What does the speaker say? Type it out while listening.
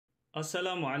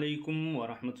አሰላሙ አለይኩም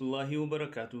ወራህመቱላሂ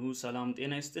ወበረካቱሁ ሰላም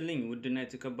ጤና ይስጥልኝ ውድና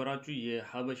የተከበራችሁ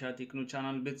የሀበሻ ቴክኖ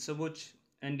ቻናል ቤተሰቦች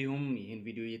እንዲሁም ይህን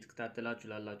ቪዲዮ እየተከታተላችሁ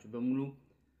ላላችሁ በሙሉ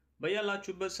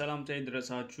በያላችሁበት ሰላምታዬ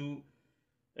ድረሳችሁ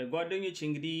ጓደኞቼ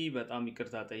እንግዲህ በጣም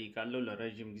ይቅርታ ጠይቃለሁ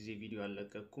ለረጅም ጊዜ ቪዲዮ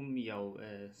አለቀኩም ያው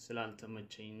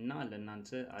ስላልተመቸኝና ለእናንተ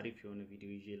አሪፍ የሆነ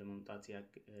ቪዲዮ ይዤ ለመምጣት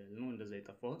ነው እንደዛ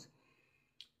የጠፋሁት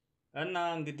እና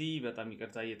እንግዲህ በጣም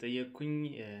ይቅርታ እየጠየቅኩኝ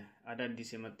አዳዲስ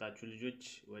የመጣችሁ ልጆች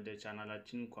ወደ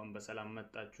ቻናላችን እንኳን በሰላም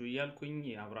መጣችሁ እያልኩኝ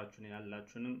አብራችሁን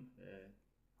ያላችሁንም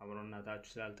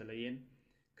አብሮናታችሁ ስላልተለየን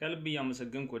ከልብ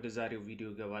እያመሰገንኩ ወደ ዛሬው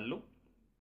ቪዲዮ ገባለሁ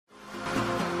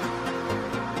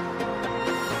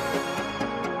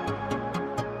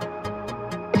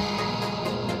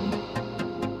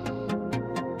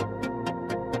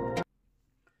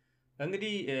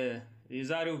እንግዲህ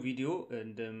የዛሬው ቪዲዮ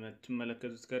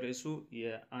እንደምትመለከቱት ከርዕሱ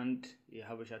የአንድ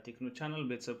የሀበሻ ቴክኖ ቻናል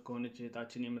ቤተሰብ ከሆነች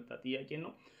እህታችን የመጣ ጥያቄ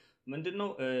ነው ምንድነው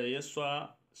የሷ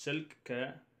ስልክ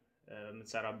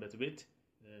ከምትሰራበት ቤት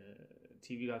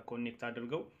ቲቪ ጋር ኮኔክት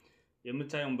አድርገው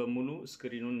የምታዩን በሙሉ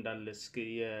ስክሪኑን እንዳለ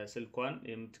የስልኳን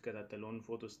የምትከታተለውን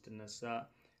ፎቶ ስትነሳ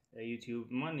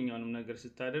ዩቲዩብ ማንኛውንም ነገር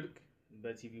ስታደርግ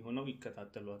በቲቪ ሆነው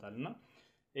ይከታተሏታልና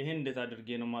ይሄን እንዴት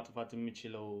አድርጌ ነው ማጥፋት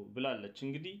የምችለው ብላለች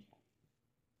እንግዲህ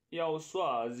ያው እሷ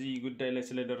እዚህ ጉዳይ ላይ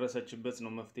ስለደረሰችበት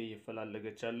ነው መፍትሄ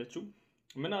እየፈላለገች ያለችው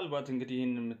ምናልባት እንግዲህ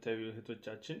ይሄን የምታዩ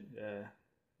እህቶቻችን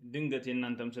ድንገት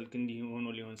የእናንተም ስልክ እንዲህ ሆኖ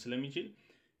ሊሆን ስለሚችል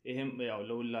ይሄም ያው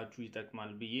ለሁላችሁ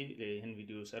ይጠቅማል ብዬ ይሄን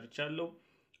ቪዲዮ ሰርቻለሁ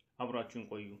አብራችሁን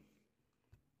ቆዩ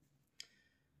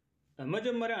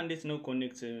መጀመሪያ እንዴት ነው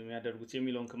ኮኔክት የሚያደርጉት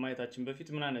የሚለውን ከማየታችን በፊት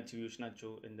ምን አይነት ቲቪዎች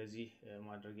ናቸው እንደዚህ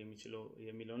ማድረግ የሚችለው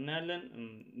የሚለው እናያለን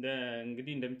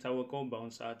እንግዲህ እንደሚታወቀው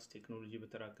በአሁን ሰዓት ቴክኖሎጂ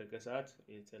በተራቀቀ ሰዓት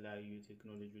የተለያዩ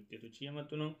ቴክኖሎጂ ውጤቶች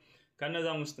እየመጡ ነው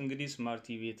ከነዛም ውስጥ እንግዲህ ስማርት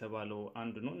ቲቪ የተባለው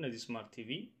አንዱ ነው እነዚህ ስማርት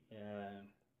ቲቪ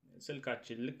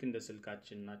ስልካችን ልክ እንደ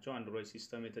ስልካችን ናቸው አንድሮይድ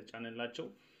ሲስተም የተጫነላቸው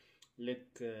ልክ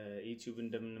ዩቲዩብ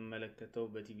እንደምንመለከተው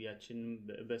በቲቪያችን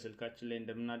በስልካችን ላይ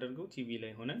እንደምናደርገው ቲቪ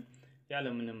ላይ ሆነን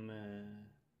ያለምንም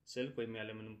ስልክ ወይም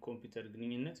ያለምንም ኮምፒውተር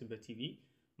ግንኙነት በቲቪ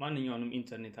ማንኛውንም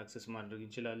ኢንተርኔት አክሰስ ማድረግ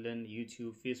እንችላለን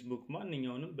ዩቲዩብ ፌስቡክ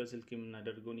ማንኛውንም በስልክ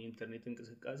የምናደርገው የኢንተርኔት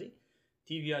እንቅስቃሴ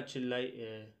ቲቪያችን ላይ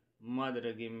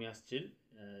ማድረግ የሚያስችል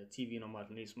ቲቪ ነው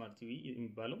ማለት ነው ስማርት ቲቪ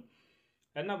የሚባለው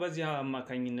እና በዚህ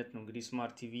አማካኝነት ነው እንግዲህ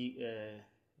ስማርት ቲቪ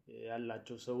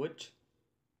ያላቸው ሰዎች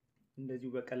እንደዚሁ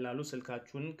በቀላሉ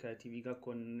ስልካችሁን ከቲቪ ጋር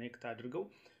ኮኔክት አድርገው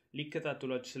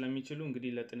ሊከታተሏችሁ ስለሚችሉ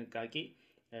እንግዲህ ለጥንቃቄ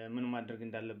ምን ማድረግ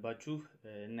እንዳለባችሁ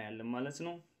እናያለን ማለት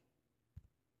ነው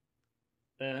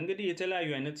እንግዲህ የተለያዩ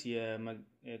አይነት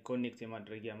የኮኔክት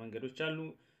የማድረጊያ መንገዶች አሉ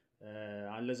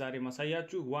ለዛሬ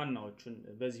ማሳያችሁ ዋናዎቹን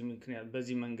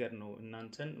በዚህ መንገድ ነው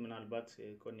እናንተን ምናልባት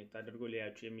ኮኔክት አድርጎ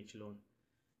ሊያያችሁ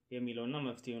የሚለውና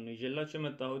መፍትሄውን ነው ይዤላችሁ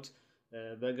የመጣሁት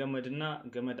በገመድና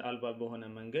ገመድ አልባ በሆነ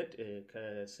መንገድ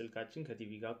ከስልካችን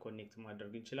ከቲቪ ጋር ኮኔክት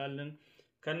ማድረግ እንችላለን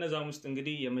ከነዛም ውስጥ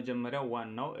እንግዲህ የመጀመሪያው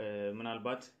ዋናው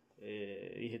ምናልባት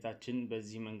ይሄታችን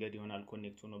በዚህ መንገድ ይሆናል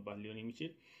ኮኔክት ሆኖባት ሊሆን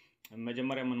የሚችል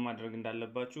መጀመሪያ ምን ማድረግ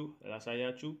እንዳለባችሁ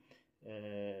ላሳያችሁ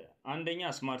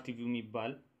አንደኛ ስማርት ቲቪ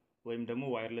የሚባል ወይም ደግሞ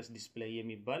ዋየርለስ ዲስፕሌይ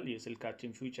የሚባል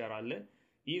የስልካችን ፊውቸር አለ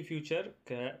ይህ ፊውቸር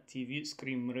ከቲቪ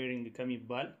ስክሪን ሚረሪንግ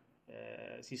ከሚባል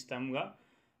ሲስተም ጋር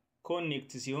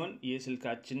ኮኔክት ሲሆን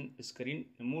የስልካችን ስክሪን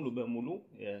ሙሉ በሙሉ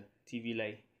ቲቪ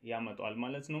ላይ ያመጣዋል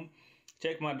ማለት ነው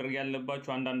ቼክ ማድረግ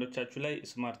ያለባችሁ አንዳንዶቻችሁ ላይ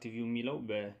ስማርት ቲቪ የሚለው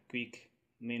በኩዊክ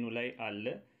ሜኑ ላይ አለ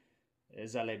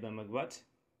እዛ ላይ በመግባት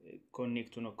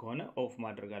ኮኔክት ነው ከሆነ ኦፍ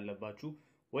ማድረግ አለባችሁ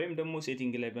ወይም ደግሞ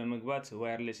ሴቲንግ ላይ በመግባት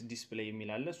ዋየርለስ ዲስፕሌይ የሚል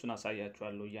አለ እሱን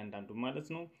አሳያችኋለሁ እያንዳንዱ ማለት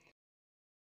ነው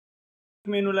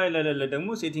ሜኑ ላይ ለለለ ደግሞ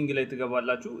ሴቲንግ ላይ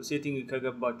ትገባላችሁ ሴቲንግ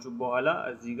ከገባችሁ በኋላ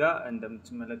እዚህ ጋር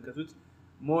እንደምትመለከቱት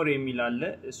ሞር የሚል አለ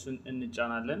እሱን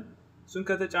እንጫናለን እሱን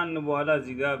ከተጫንን በኋላ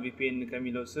እዚህ ጋር VPN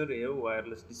ከሚለው ስር ይሄው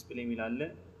ዋየርለስ ዲስፕሌይ የሚል አለ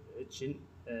እቺን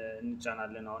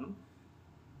እንጫናለን አሁንም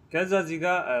ከዛ እዚህ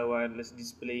ጋር ዋየርለስ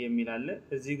ዲስፕሌይ የሚል አለ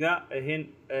እዚህ ጋር ይሄን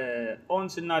ኦን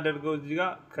ስናደርገው እዚህ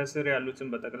ጋር ከስር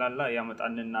ያሉትን በጠቅላላ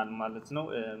ያመጣልናል ማለት ነው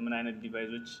ምን አይነት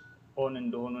ዲቫይሶች ኦን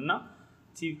እንደሆኑና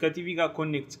ከቲቪ ጋር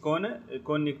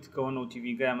ኮኔክት ከሆነው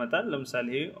ቲቪ ጋር ያመጣል ለምሳሌ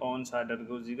ይሄ ኦን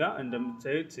ሳደርገው እዚህ ጋር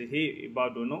እንደምታዩት ይሄ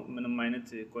ባዶ ነው ምንም አይነት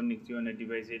ኮኔክት የሆነ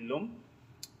ዲቫይስ የለውም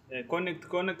ኮኔክት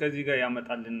ከሆነ ከዚህ ጋር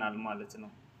ያመጣልናል ማለት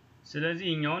ነው ስለዚህ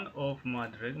እኛውን ኦፍ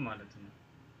ማድረግ ማለት ነው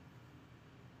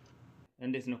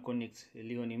እንዴት ነው ኮኔክት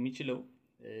ሊሆን የሚችለው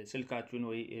ስልካችሁን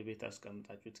ወይ ቤት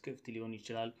አስቀምጣችሁት ክፍት ሊሆን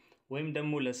ይችላል ወይም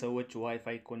ደግሞ ለሰዎች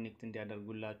ዋይፋይ ኮኔክት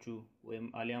እንዲያደርጉላችሁ ወይም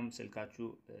አሊያም ስልካችሁ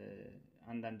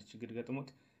አንዳንድ ችግር ገጥሞት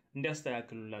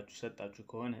እንዲያስተካክሉላችሁ ሰጣችሁ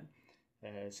ከሆነ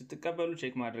ስትቀበሉ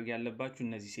ቼክ ማድረግ ያለባችሁ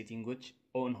እነዚህ ሴቲንጎች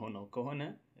ኦን ሆነው ከሆነ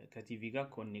ከቲቪ ጋር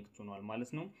ኮኔክት ሆኗል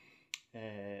ማለት ነው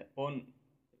ኦን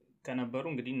ከነበሩ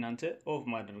እንግዲህ እናንተ ኦፍ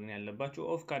ማድረግ ነው ያለባችሁ።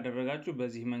 ኦፍ ካደረጋችሁ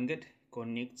በዚህ መንገድ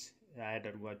ኮኔክት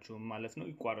አያደርጓችሁም ማለት ነው፣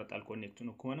 ይቋረጣል ኮኔክቱ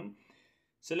ነው ከሆነም።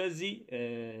 ስለዚህ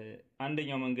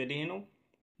አንደኛው መንገድ ይሄ ነው።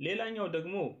 ሌላኛው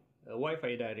ደግሞ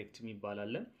ዋይፋይ ዳይሬክት የሚባል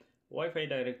አለ። ዋይፋይ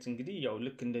ዳይሬክት እንግዲህ ያው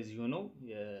ልክ እንደዚህ ሆነው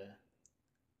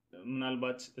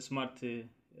ምናልባት ስማርት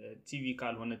ቲቪ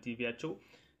ካልሆነ ቲቪያቸው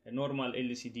ኖርማል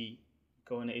ኤልሲዲ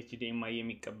ከሆነ ኤችዲኤምአይ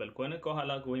የሚቀበል ከሆነ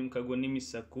ከኋላ ወይም ከጎን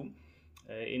የሚሰኩ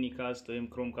ኤኒካስት ወይም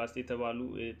ክሮምካስት የተባሉ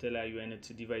የተለያዩ አይነት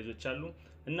ዲቫይሶች አሉ።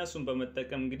 እነሱን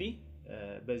በመጠቀም እንግዲህ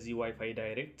በዚህ ዋይፋይ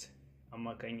ዳይሬክት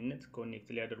አማካኝነት ኮኔክት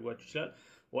ሊያደርጓችሁ ይችላል።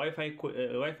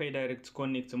 ዋይፋይ ዳይሬክት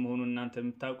ኮኔክት መሆኑን እናንተ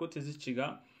የምታውቁት እዚች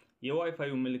ጋር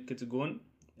የዋይፋዩ ምልክት ጎን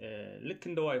ልክ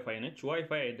እንደ ዋይፋይ ነች።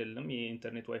 ዋይፋይ አይደለም፣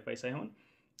 የኢንተርኔት ዋይፋይ ሳይሆን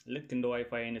ልክ እንደ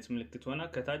ዋይፋይ አይነት ምልክት ሆና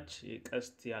ከታች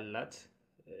ቀስት ያላት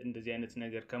እንደዚህ አይነት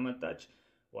ነገር ከመጣች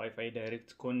ዋይፋይ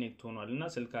ዳይሬክት ኮኔክት ሆኗልና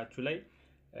ስልካችሁ ላይ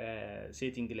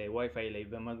ሴቲንግ ላይ ዋይፋይ ላይ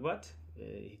በመግባት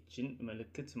ይህችን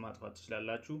ምልክት ማጥፋት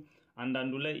ትችላላችሁ።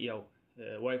 አንዳንዱ ላይ ያው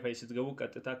ዋይፋይ ስትገቡ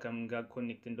ቀጥታ ከምን ጋር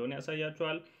ኮኔክት እንደሆነ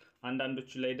ያሳያችኋል።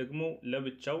 አንዳንዶች ላይ ደግሞ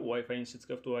ለብቻው ዋይፋይን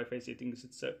ስትከፍቱ ዋይፋይ ሴቲንግ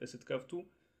ስትከፍቱ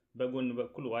በጎን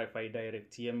በኩል ዋይፋይ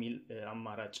ዳይሬክት የሚል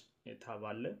አማራጭ ታብ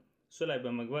አለ። እሱ ላይ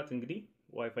በመግባት እንግዲህ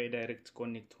ዋይፋይ ዳይሬክት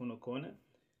ኮኔክት ሆኖ ከሆነ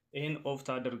ይሄን ኦፍ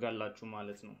ታደርጋላችሁ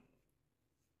ማለት ነው።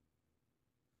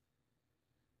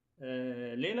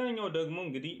 ሌላኛው ደግሞ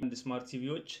እንግዲህ አንድ ስማርት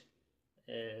ቲቪዎች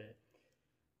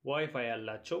ዋይፋይ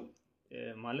ያላቸው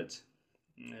ማለት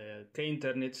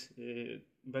ከኢንተርኔት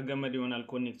በገመድ ይሆናል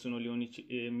ኮኔክት ነው ሊሆን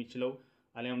የሚችለው፣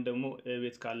 አሊያም ደግሞ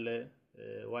ቤት ካለ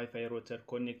ዋይፋይ ሮተር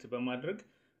ኮኔክት በማድረግ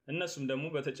እነሱም ደግሞ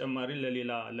በተጨማሪ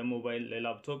ለሌላ ለሞባይል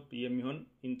ለላፕቶፕ የሚሆን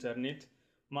ኢንተርኔት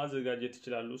ማዘጋጀት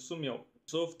ይችላሉ። እሱም ያው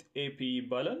ሶፍት ኤፒ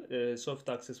ይባላል። ሶፍት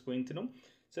አክሰስ ፖይንት ነው።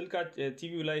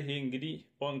 ቲቪው ላይ ይሄ እንግዲህ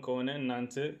ኦን ከሆነ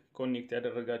እናንተ ኮኔክት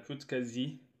ያደረጋችሁት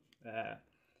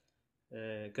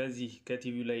ከዚህ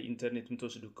ከቲቪው ላይ ኢንተርኔት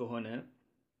የምትወስዱ ከሆነ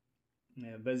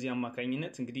በዚህ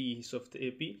አማካኝነት እንግዲህ ይህ ሶፍት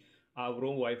ኤፒ አብሮ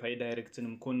ዋይፋይ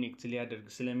ዳይሬክትንም ኮኔክት ሊያደርግ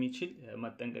ስለሚችል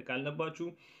መጠንቀቅ አለባችሁ።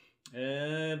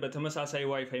 በተመሳሳይ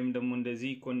ዋይፋይም ደግሞ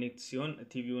እንደዚህ ኮኔክት ሲሆን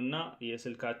ቲቪውና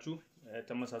የስልካችሁ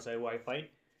ተመሳሳይ ዋይፋይ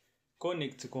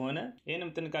ኮኔክት ከሆነ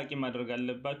ይሄንም ጥንቃቄ ማድረግ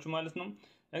አለባችሁ ማለት ነው።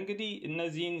 እንግዲህ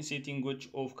እነዚህን ሴቲንጎች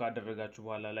ኦፍ ካደረጋችሁ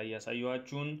በኋላ ላይ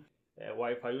ያሳየኋችሁን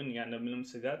ዋይፋዩን ያለምንም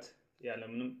ስጋት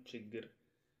ያለምንም ችግር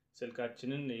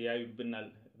ስልካችንን ያዩብናል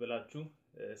ብላችሁ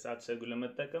ሳትሰጉ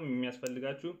ለመጠቀም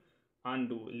የሚያስፈልጋችሁ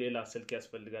አንዱ ሌላ ስልክ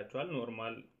ያስፈልጋችኋል።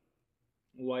 ኖርማል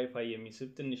ዋይፋይ የሚስብ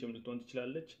ትንሽም ልትሆን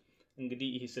ትችላለች። እንግዲህ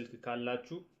ይህ ስልክ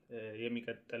ካላችሁ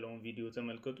የሚቀጥለውን ቪዲዮ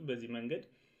ተመልከቱ። በዚህ መንገድ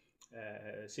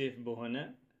ሴፍ በሆነ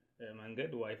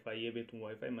መንገድ ዋይፋይ የቤቱን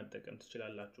ዋይፋይ መጠቀም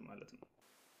ትችላላችሁ ማለት ነው።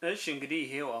 እሺ እንግዲህ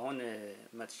ይሄው አሁን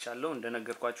መጥቻለሁ።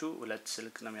 እንደነገርኳችሁ ሁለት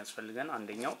ስልክ ነው የሚያስፈልገን።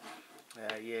 አንደኛው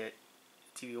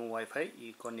የቲቪውን ዋይፋይ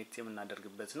ኮኔክት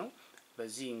የምናደርግበት ነው።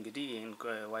 በዚህ እንግዲህ ይሄን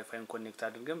ዋይፋይን ኮኔክት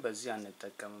አድርገን በዚህ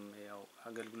አንጠቀምም። ያው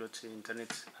አገልግሎት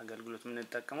ኢንተርኔት አገልግሎት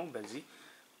የምንጠቀመው በዚህ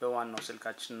በዋናው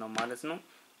ስልካችን ነው ማለት ነው።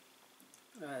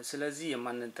 ስለዚህ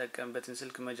የማንጠቀምበትን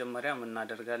ስልክ መጀመሪያ ምን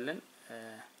እናደርጋለን?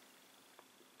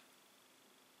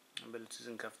 ብሉቱዝ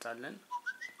እንከፍታለን።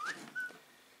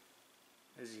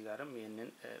 እዚህ ጋርም ይሄንን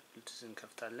ብሉቱዝ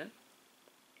እንከፍታለን።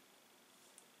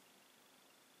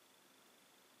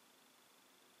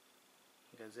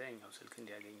 ከዛኛው ስልክ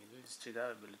እንዲያገኝልን እዚህ ጋር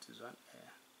ብሉቱዟን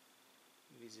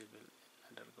ቪዚብል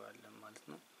እናደርገዋለን ማለት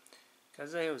ነው።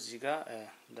 ከዛ ይኸው እዚህ ጋር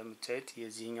እንደምታዩት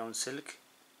የዚህኛውን ስልክ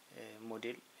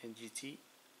ሞዴል GT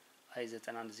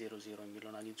i9100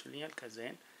 የሚለውን አግኝቶልኛል። ከዛ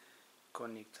ይሄን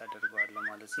ኮኔክት አደርገዋለሁ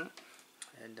ማለት ነው።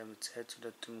 እንደምታዩት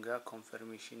ሁለቱም ጋር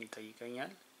ኮንፈርሜሽን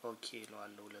ይጠይቀኛል። ኦኬ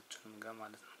እለዋለሁ ሁለቱንም ጋር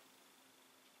ማለት ነው።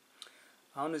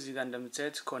 አሁን እዚህ ጋር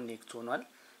እንደምታዩት ኮኔክት ሆኗል።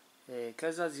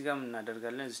 ከዛ እዚህ ጋር ምን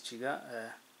እናደርጋለን? እዚች ጋር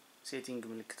ሴቲንግ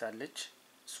ምልክት አለች፣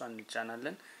 እሷን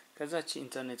እንጫናለን። ከዛች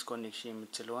ኢንተርኔት ኮኔክሽን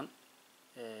የምትለውን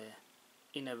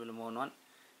ኢኔብል መሆኗን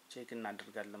ቼክ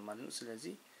እናደርጋለን ማለት ነው።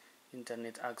 ስለዚህ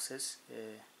ኢንተርኔት አክሰስ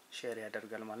ሼር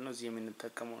ያደርጋል ማለት ነው። እዚህ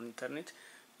የምንጠቀመው ኢንተርኔት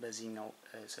በዚህኛው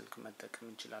ስልክ መጠቀም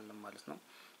እንችላለን ማለት ነው።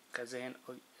 ከዛ ይሄን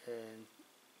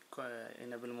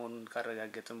ኢኔብል መሆኑን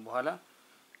ካረጋገጥን በኋላ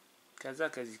ከዛ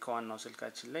ከዚህ ከዋናው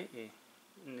ስልካችን ላይ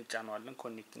እንጫናዋለን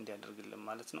ኮኔክት እንዲያደርግልን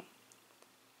ማለት ነው።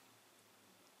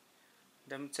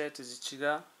 እንደምታዩት እዚች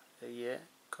ጋር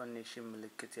የኮኔክሽን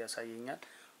ምልክት ያሳየኛል።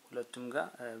 ሁለቱም ጋር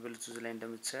ብሉቱዝ ላይ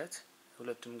እንደምታዩት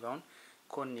ሁለቱም ጋር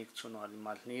ኮኔክት ሆኗል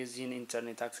ማለት ነው። የዚህን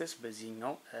ኢንተርኔት አክሰስ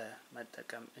በዚህኛው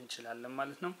መጠቀም እንችላለን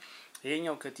ማለት ነው።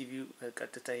 ይሄኛው ከቲቪው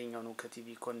ቀጥታ ይሄኛው ነው ከቲቪ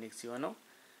ኮኔክት የሆነው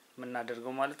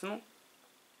የምናደርገው ማለት ነው።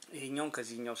 ይሄኛው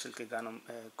ከዚህኛው ስልክ ጋር ነው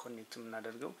ኮኔክት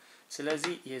የምናደርገው።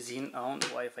 ስለዚህ የዚህን አሁን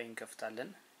ዋይፋይ እንከፍታለን።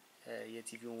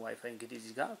 የቲቪውን ዋይፋይ እንግዲህ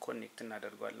እዚህ ጋር ኮኔክት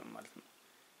እናደርገዋለን ማለት ነው።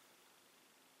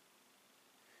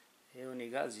 እኔ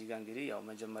ጋር እዚህ ጋር እንግዲህ ያው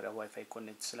መጀመሪያ ዋይፋይ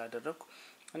ኮኔክት ስላደረኩ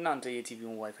እናንተ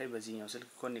የቲቪውን ዋይፋይ በዚህኛው ስልክ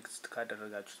ኮኔክት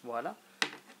ካደረጋችሁት በኋላ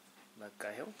በቃ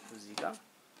ይሄው እዚህ ጋር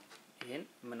ይሄን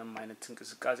ምንም አይነት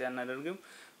እንቅስቃሴ አናደርግም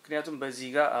ምክንያቱም በዚህ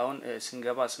ጋር አሁን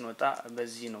ስንገባ ስንወጣ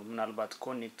በዚህ ነው ምናልባት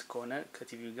ኮኔክት ከሆነ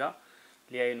ከቲቪው ጋር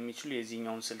ሊያዩን የሚችሉ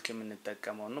የዚህኛውን ስልክ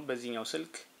የምንጠቀመው ነው በዚህኛው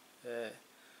ስልክ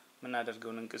ምን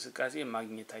አደርገውን እንቅስቃሴ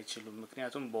ማግኘት አይችሉም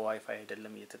ምክንያቱም በዋይፋይ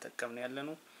አይደለም እየተጠቀምን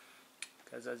ያለነው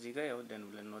ከዛ እዚህ ጋር ያው ደን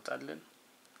ብለን እንወጣለን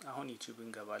አሁን ዩቲዩብ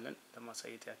እንገባለን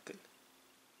ለማሳየት ያክል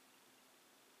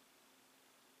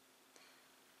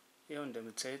ይሄው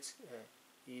እንደምታዩት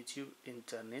ዩቲዩብ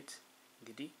ኢንተርኔት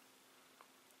እንግዲህ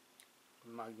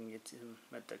ማግኘት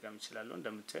መጠቀም ይችላል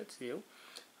እንደምታዩት ይሄው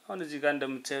አሁን እዚህ ጋር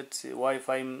እንደምታዩት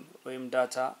ዋይፋይም ወይም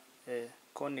ዳታ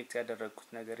ኮኔክት ያደረኩት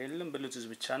ነገር የለም ብሉቱዝ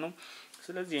ብቻ ነው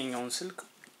ስለዚህ የኛውን ስልክ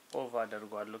ኦፍ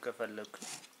አደርጋለሁ ከፈለኩ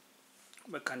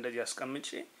በቃ እንደዚህ አስቀምጬ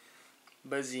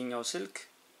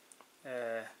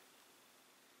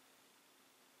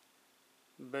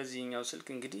በዚህኛው ስልክ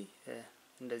እንግዲህ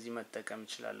እንደዚህ መጠቀም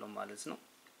ይችላል ማለት ነው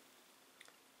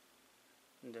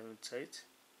እንደምታዩት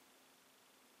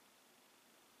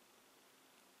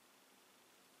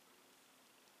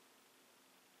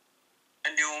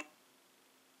እንዲሁም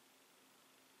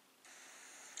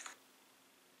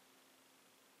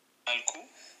አልኩ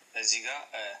እዚህ ጋር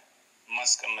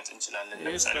ማስቀመጥ እንችላለን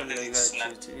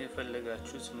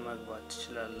የፈለጋችሁት መግባት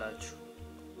ትችላላችሁ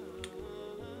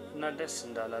እና ደስ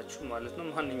እንዳላችሁ ማለት ነው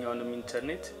ማንኛውንም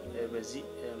ኢንተርኔት በዚህ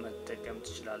መጠቀም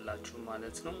ትችላላችሁ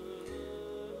ማለት ነው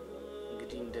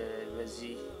እንግዲህ እንደ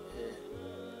በዚህ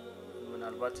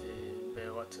ምናልባት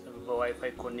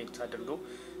በዋይፋይ ኮኔክት አድርገው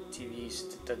ቲቪ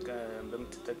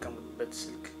በምትጠቀሙበት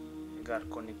ስልክ ጋር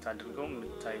ኮኔክት አድርገው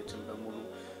የምታዩትን በሙሉ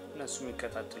እነሱ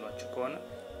የሚከታተሏችሁ ከሆነ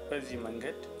በዚህ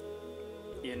መንገድ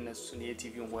የነሱን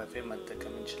የቲቪውን ዋይፋይ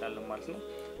መጠቀም እንችላለን ማለት ነው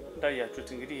እንዳያችሁት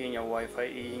እንግዲህ ይሄኛው ዋይፋይ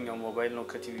ይሄኛው ሞባይል ነው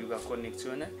ከቲቪው ጋር ኮኔክት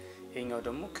ሆነ ይሄኛው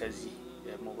ደግሞ ከዚህ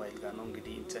ሞባይል ጋር ነው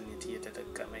እንግዲህ ኢንተርኔት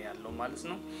እየተጠቀመ ያለው ማለት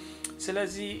ነው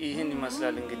ስለዚህ ይሄን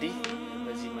ይመስላል እንግዲህ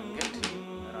በዚህ መንገድ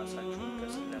ራሳችሁን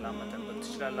ከስለላ መጠበቅ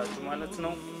ትችላላችሁ ማለት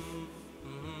ነው